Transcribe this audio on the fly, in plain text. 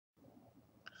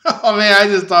Oh man, I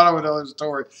just thought of another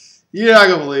story. You're not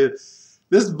gonna believe it.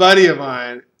 This buddy of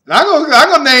mine, and I'm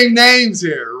gonna name names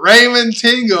here. Raymond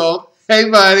Tingle. Hey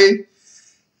buddy.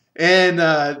 And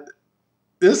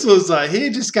this was he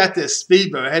had just got this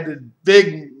speedboat. It had the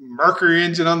big Mercury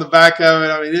engine on the back of it.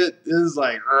 I mean, it was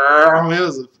like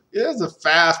it was a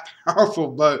fast, powerful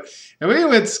boat. And we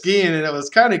went skiing, and it was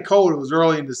kind of cold. It was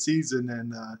early in the season,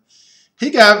 and he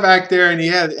got back there, and he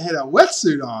had a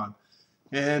wetsuit on,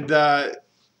 and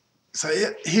so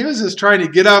he was just trying to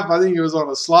get up. I think he was on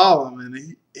a slalom, and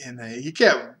he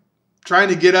kept trying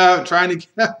to get up,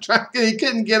 he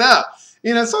couldn't get up.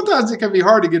 You know, sometimes it can be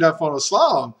hard to get up on a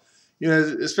slalom. You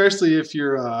know, especially if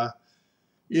you're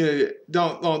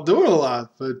don't do it a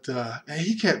lot. But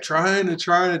he kept trying. He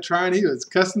was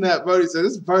cussing that boat. He said,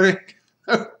 "This boat ain't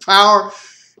got no power."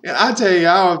 And I tell you,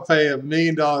 I would pay $1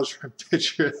 million for a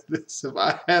picture of this if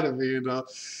I had $1 million.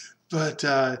 But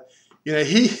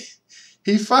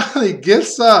he finally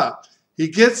gets up. He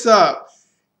gets up,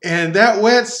 and that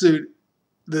wetsuit,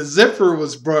 the zipper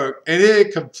was broke, and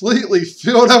it completely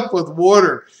filled up with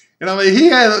water. And I mean,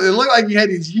 it looked like he had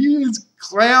these huge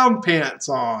clown pants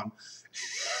on.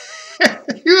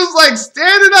 He was like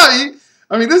standing up.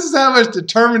 I mean, this is how much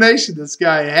determination this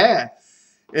guy had.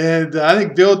 And I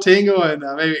think Bill Tingle and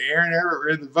maybe Aaron Everett were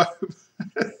in the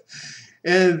boat.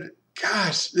 And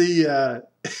gosh, he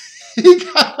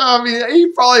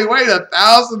probably weighed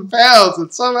 1,000 pounds,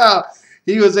 and somehow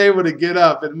he was able to get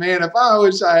up. And man, if I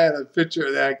wish I had a picture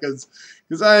of that, because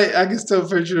I can still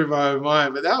picture it in my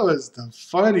mind. But that was the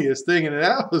funniest thing, and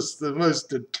that was the most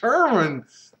determined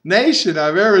nation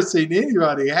I've ever seen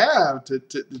anybody have to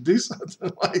do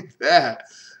something like that.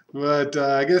 But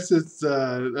I guess it's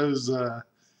all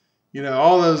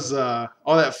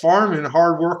that farming,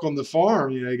 hard work on the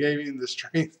farm, gave him the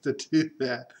strength to do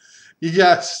that. You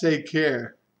guys take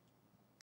care.